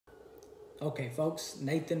Okay, folks,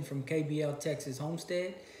 Nathan from KBL Texas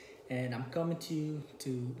Homestead, and I'm coming to you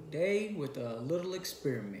today with a little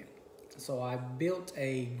experiment. So I built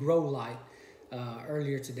a grow light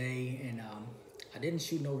earlier today, and I didn't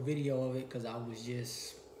shoot no video of it because I was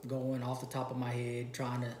just going off the top of my head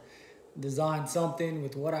trying to design something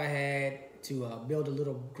with what I had to build a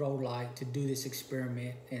little grow light to do this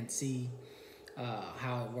experiment and see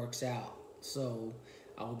how it works out. So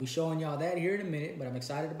I will be showing y'all that here in a minute, but I'm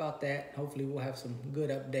excited about that. Hopefully we'll have some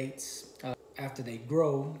good updates after they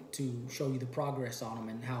grow to show you the progress on them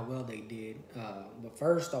and how well they did. But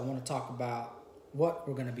first I want to talk about what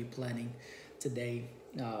we're going to be planting today.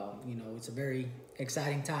 You know, it's a very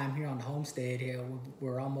exciting time here on the homestead here.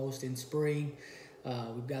 We're almost in spring.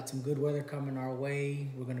 We've got some good weather coming our way.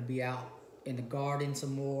 We're going to be out in the garden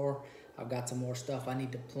some more. I've got some more stuff I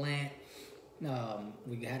need to plant.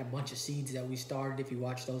 We had a bunch of seeds that we started. If you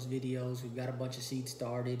watch those videos, we've got a bunch of seeds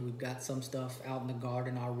started. We've got some stuff out in the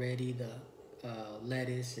garden already, the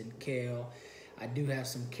lettuce and kale. I do have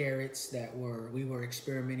some carrots that we were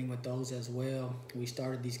experimenting with those as well. We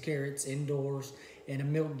started these carrots indoors in a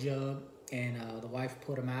milk jug, and the wife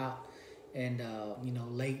put them out, and you know,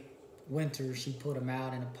 late winter she put them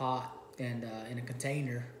out in a pot and in a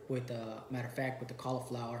container with matter of fact with the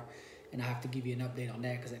cauliflower. And I have to give you an update on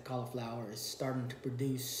that because that cauliflower is starting to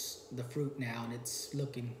produce the fruit now, and it's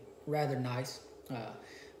looking rather nice.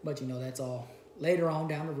 But you know, that's all later on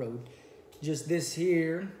down the road. Just this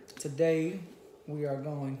here, today we are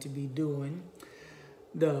going to be doing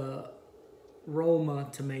the Roma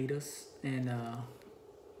tomatoes. And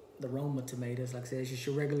the Roma tomatoes, like I said, it's just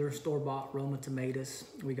your regular store-bought Roma tomatoes.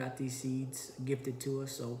 We got these seeds gifted to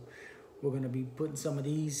us, so we're gonna be putting some of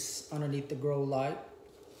these underneath the grow light.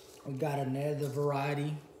 We got another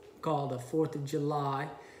variety called a 4th of July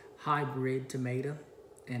hybrid tomato,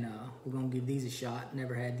 and we're gonna give these a shot.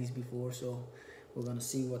 Never had these before, so we're gonna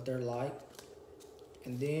see what they're like.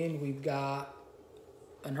 And then we've got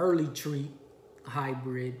an early treat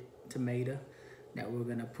hybrid tomato that we're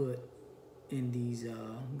gonna put in these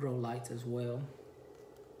grow lights as well.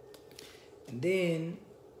 And then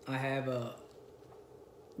I have a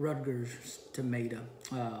Rutgers tomato.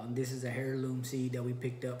 This is a heirloom seed that we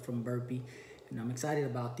picked up from Burpee, and I'm excited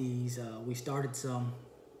about these. We started some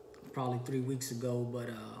probably 3 weeks ago, but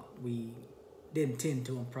we didn't tend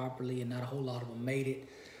to them properly, and not a whole lot of them made it.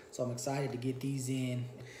 So I'm excited to get these in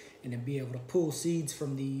and then be able to pull seeds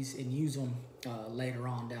from these and use them later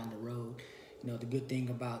on down the road. You know, the good thing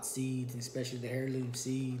about seeds, and especially the heirloom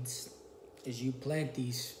seeds, is you plant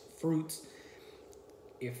these fruits.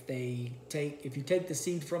 If you take the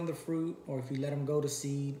seed from the fruit, or if you let them go to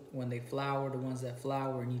seed, when they flower, the ones that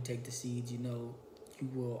flower, and you take the seeds, you know, you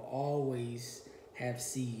will always have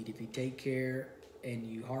seed. If you take care and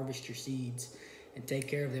you harvest your seeds and take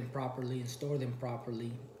care of them properly and store them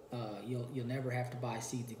properly, you'll never have to buy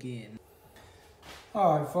seeds again.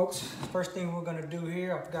 All right, folks, first thing we're gonna do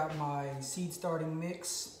here, I've got my seed starting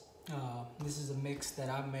mix. This is a mix that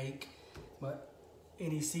I make, but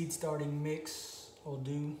any seed starting mix will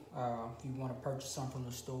do. If you want to purchase some from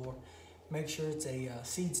the store, make sure it's a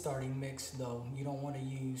seed starting mix though. You don't want to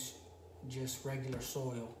use just regular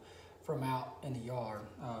soil from out in the yard.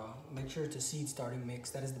 Make sure it's a seed starting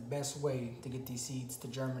mix. That is the best way to get these seeds to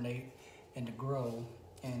germinate and to grow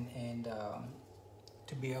and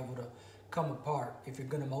to be able to come apart. If you're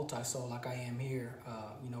going to multi-sow like I am here,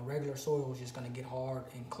 you know, regular soil is just going to get hard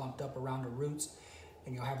and clumped up around the roots,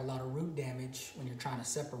 and you'll have a lot of root damage when you're trying to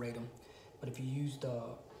separate them. But if you use the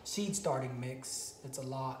seed starting mix, it's a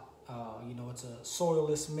lot, you know, it's a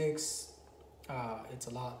soilless mix. It's a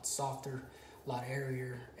lot softer, a lot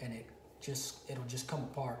airier, and it'll just come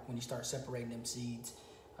apart when you start separating them seeds.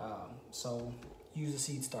 So use a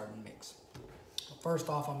seed starting mix. First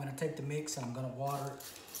off, I'm gonna take the mix and I'm gonna water it.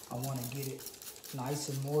 I wanna get it nice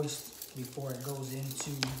and moist before it goes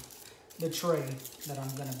into the tray that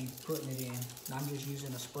I'm gonna be putting it in. And I'm just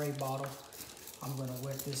using a spray bottle. I'm gonna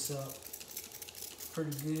wet this up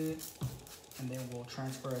pretty good, and then we'll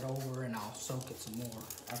transfer it over, and I'll soak it some more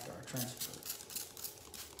after I transfer it.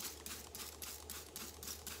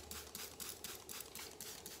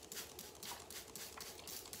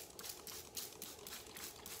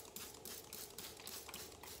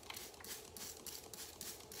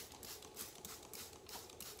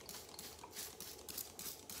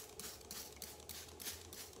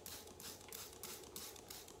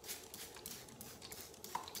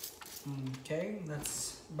 Okay,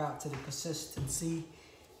 that's about to the consistency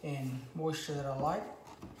and moisture that I like.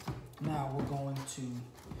 Now we're going to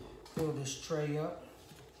fill this tray up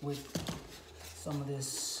with some of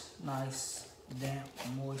this nice damp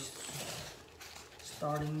moist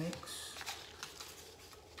starting mix.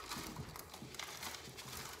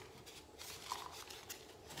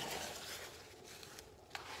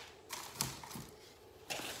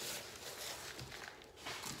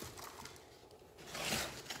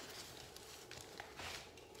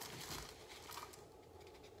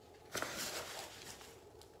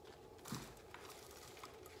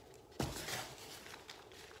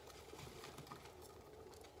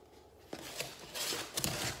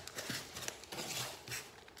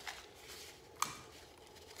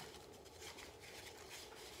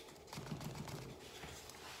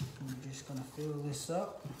 gonna fill this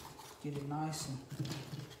up, get it nice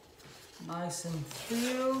and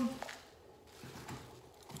filled.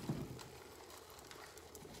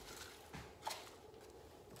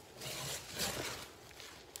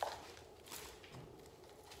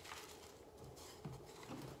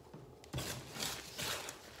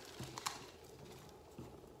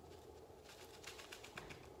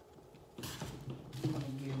 I'm gonna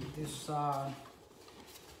give this side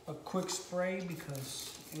a quick spray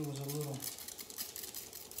because it was a little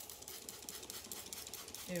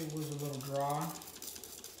dry.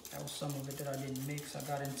 That was some of it that I didn't mix. I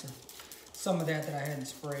got into some of that I hadn't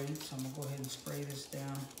sprayed, so I'm gonna go ahead and spray this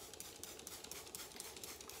down.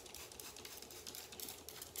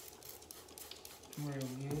 Real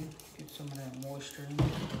good. Get some of that moisture in there.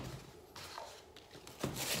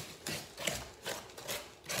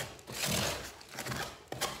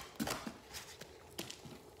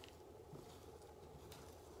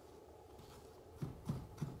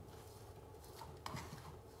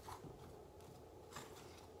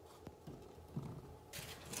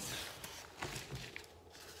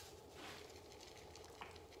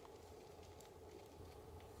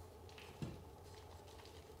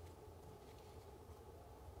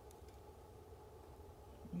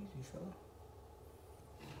 Easy, fella.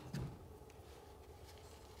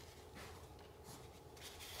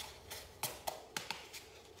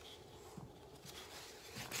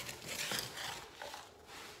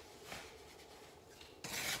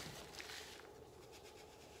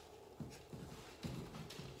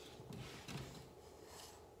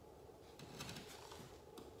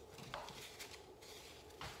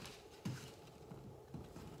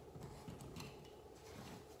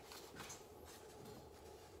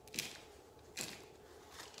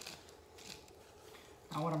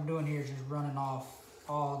 Now what I'm doing here is just running off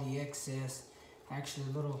all the excess, actually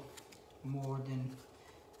a little more than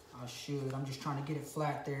I should. I'm just trying to get it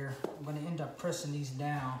flat there. I'm gonna end up pressing these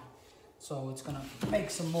down, so it's gonna make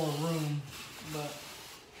some more room, but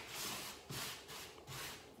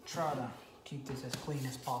try to keep this as clean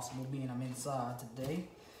as possible being I'm inside today.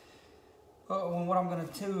 What I'm gonna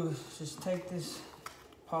do is just take this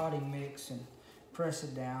potting mix and press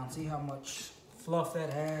it down. See how much fluff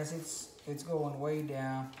that has? It's going way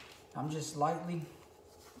down. I'm just lightly,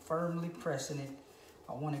 firmly pressing it.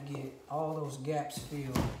 I want to get all those gaps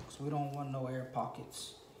filled because we don't want no air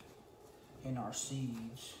pockets in our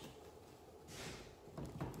seeds.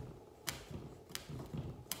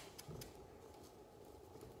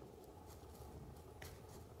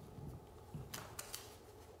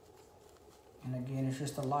 And again, it's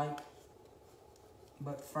just a light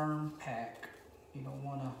but firm pack. You don't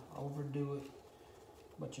want to overdo it,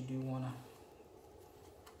 but you do want to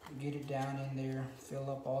get it down in there, fill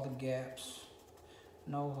up all the gaps,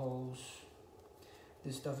 no holes.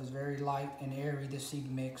 This stuff is very light and airy, the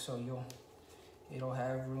seed mix, so it'll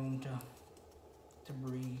have room to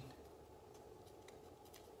breathe.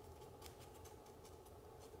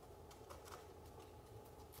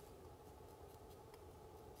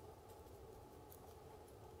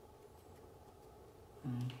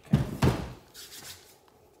 Okay.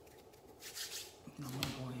 I'm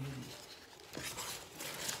gonna go ahead and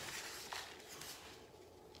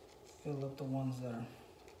fill up the ones that are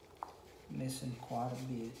missing quite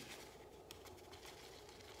a bit.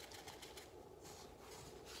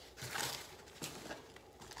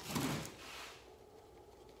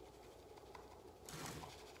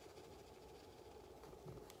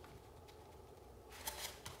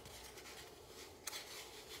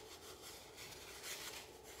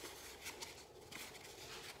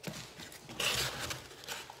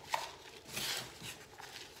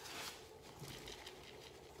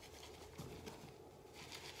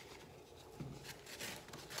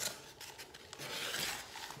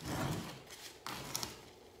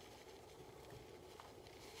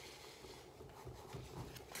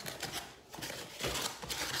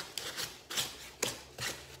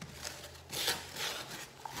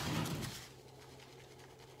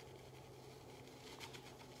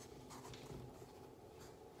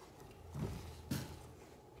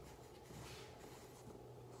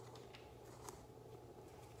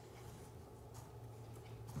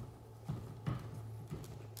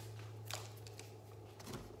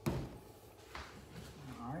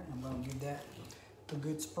 I'm going to give that a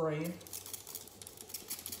good spray.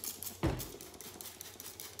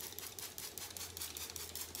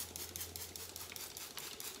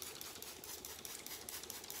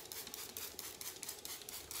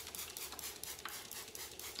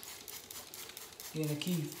 Again, the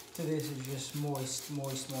key to this is just moist.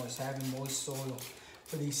 Having moist soil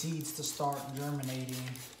for these seeds to start germinating,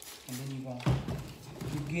 and then you won't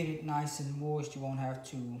you get it nice and moist, you won't have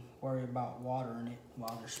to worry about watering it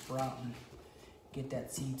while they're sprouting. Get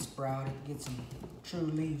that seed sprouted, get some true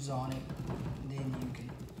leaves on it, and then you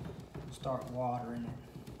can start watering it.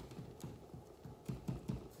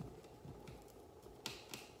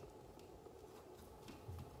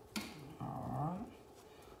 Alright,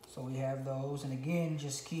 so we have those, and again,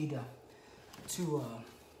 just key to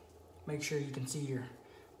make sure you can see your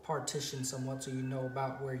partition somewhat so you know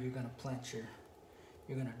about where you're gonna plant you're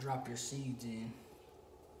gonna drop your seeds in.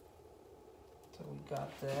 So we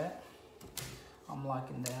got that. I'm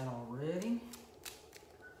liking that already.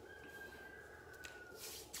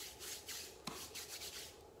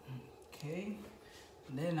 Okay,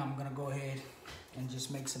 and then I'm gonna go ahead and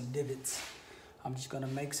just make some divots. I'm just gonna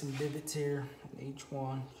make some divots here, each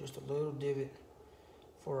one, just a little divot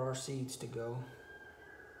for our seeds to go.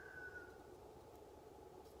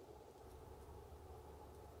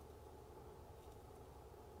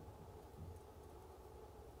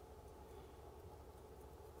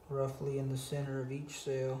 Roughly in the center of each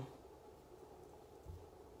cell.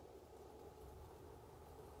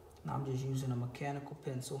 And I'm just using a mechanical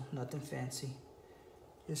pencil, nothing fancy.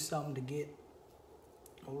 Just something to get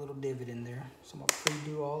a little divot in there. So I'm gonna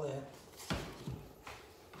pre-do all that.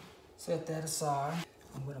 Set that aside.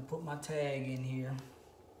 I'm gonna put my tag in here.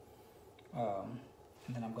 And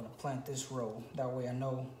then I'm gonna plant this row. That way I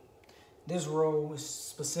know this row is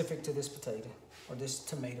specific to this potato or this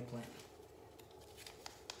tomato plant.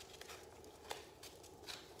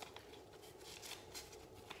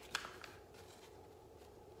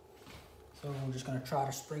 So we're just gonna try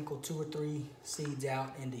to sprinkle 2 or 3 seeds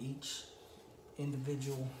out into each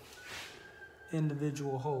individual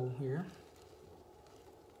hole here.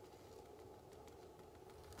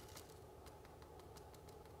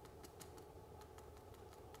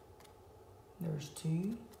 There's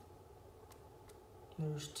 2.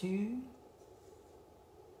 There's 2.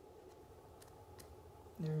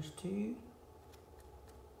 There's 2.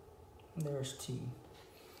 There's 2.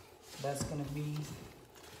 That's gonna be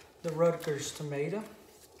the Rutgers tomato.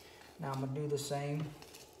 Now I'm gonna do the same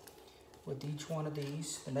with each one of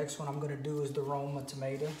these. The next one I'm gonna do is the Roma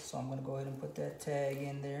tomato. So I'm gonna go ahead and put that tag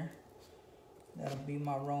in there. That'll be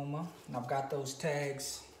my Roma. And I've got those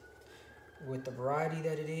tags with the variety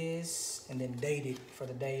that it is and then dated for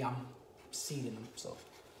the day I'm seeding them. So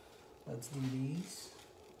let's do these.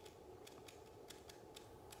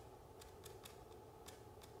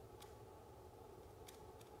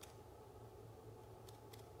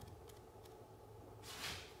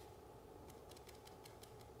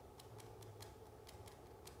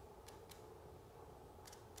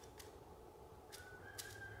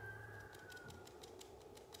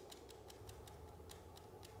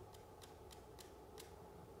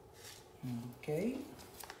 Okay,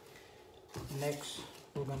 next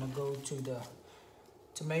we're gonna go to the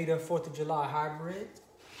tomato 4th of July hybrid.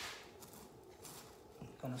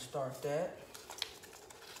 Gonna start that.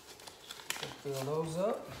 Fill those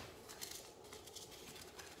up.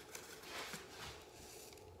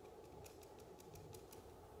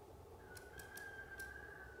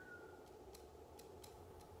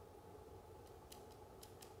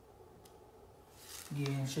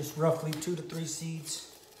 Again, it's just roughly 2 to 3 seeds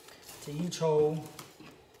to each hole.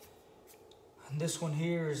 And this one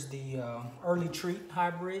here is the early treat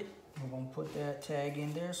hybrid. We're gonna put that tag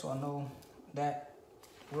in there so I know that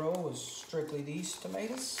row is strictly these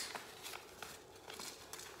tomatoes.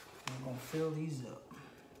 I'm gonna fill these up.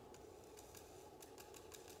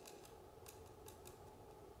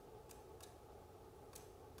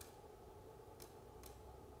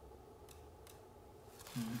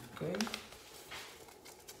 Okay,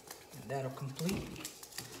 and that'll complete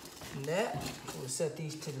that. We'll set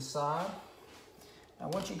these to the side. Now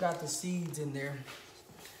once you got the seeds in there,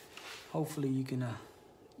 hopefully you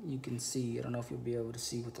can see. I don't know if you'll be able to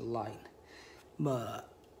see with the light, but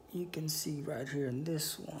you can see right here in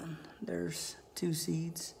this one, there's 2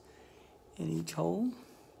 seeds in each hole.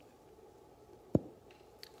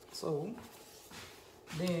 So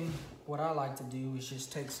then what I like to do is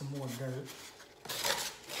just take some more dirt.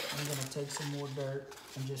 I'm gonna take some more dirt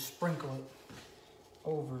and just sprinkle it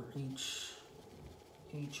over each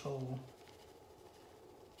hole.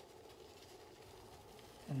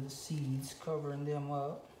 And the seeds, covering them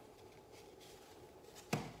up.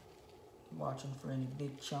 Watching for any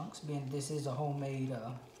big chunks, being this is a homemade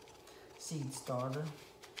seed starter.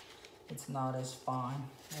 It's not as fine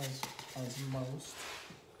as most.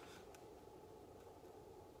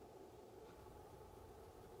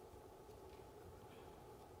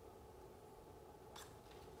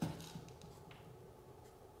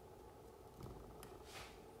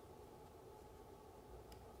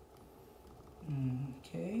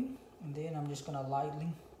 just gonna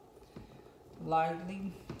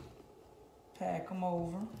lightly pack them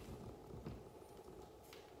over.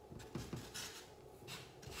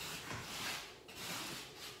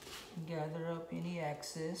 Gather up any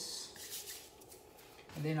excess.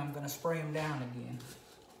 And then I'm gonna spray them down again.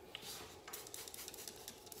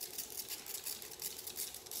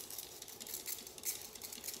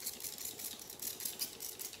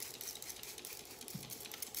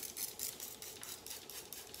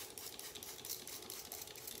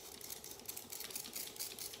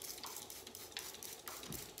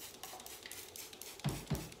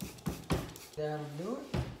 That'll do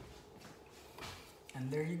it.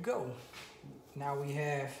 And there you go. Now we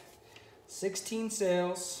have 16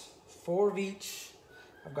 cells, 4 of each.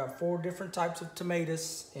 I've got 4 different types of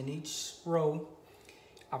tomatoes in each row.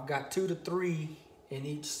 I've got 2 to 3 in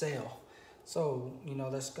each cell. So, you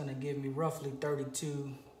know, that's gonna give me roughly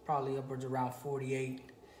 32, probably upwards around 48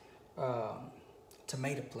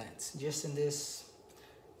 tomato plants, just in this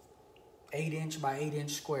 8-inch by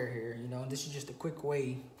 8-inch square here. You know, this is just a quick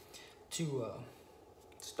way to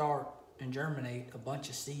start and germinate a bunch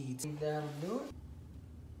of seeds. That'll do it.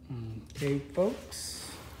 Okay,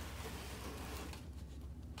 folks.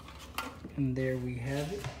 And there we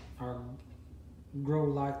have it, our grow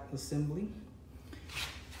light assembly.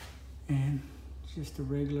 And just a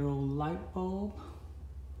regular old light bulb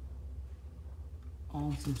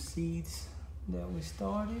on some seeds that we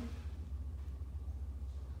started.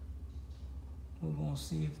 We're gonna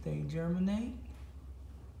see if they germinate.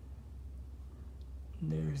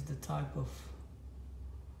 There's the type of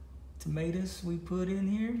tomatoes we put in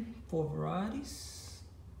here, 4 varieties.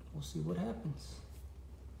 We'll see what happens.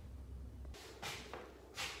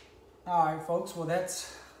 All right, folks, well,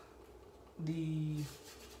 that's the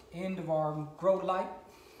end of our grow light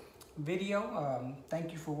video.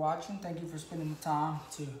 Thank you for watching. Thank you for spending the time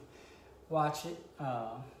to watch it.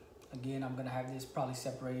 Again, I'm gonna have this probably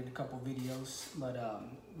separated a couple videos, but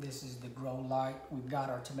this is the grow light. We've got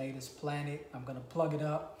our tomatoes planted. I'm gonna plug it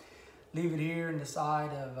up, leave it here in the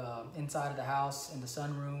side of inside of the house in the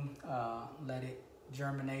sunroom, let it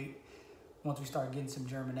germinate. Once we start getting some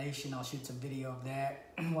germination, I'll shoot some video of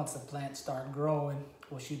that. Once the plants start growing,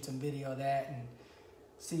 we'll shoot some video of that and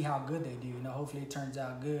see how good they do. You know, hopefully it turns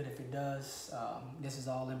out good. If it does, this is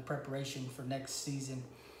all in preparation for next season,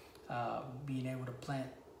 being able to plant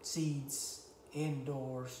seeds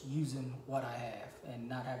indoors using what I have and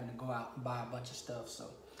not having to go out and buy a bunch of stuff. So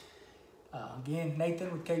again,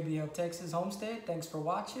 Nathan with KBL Texas Homestead, thanks for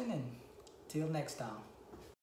watching, and till next time.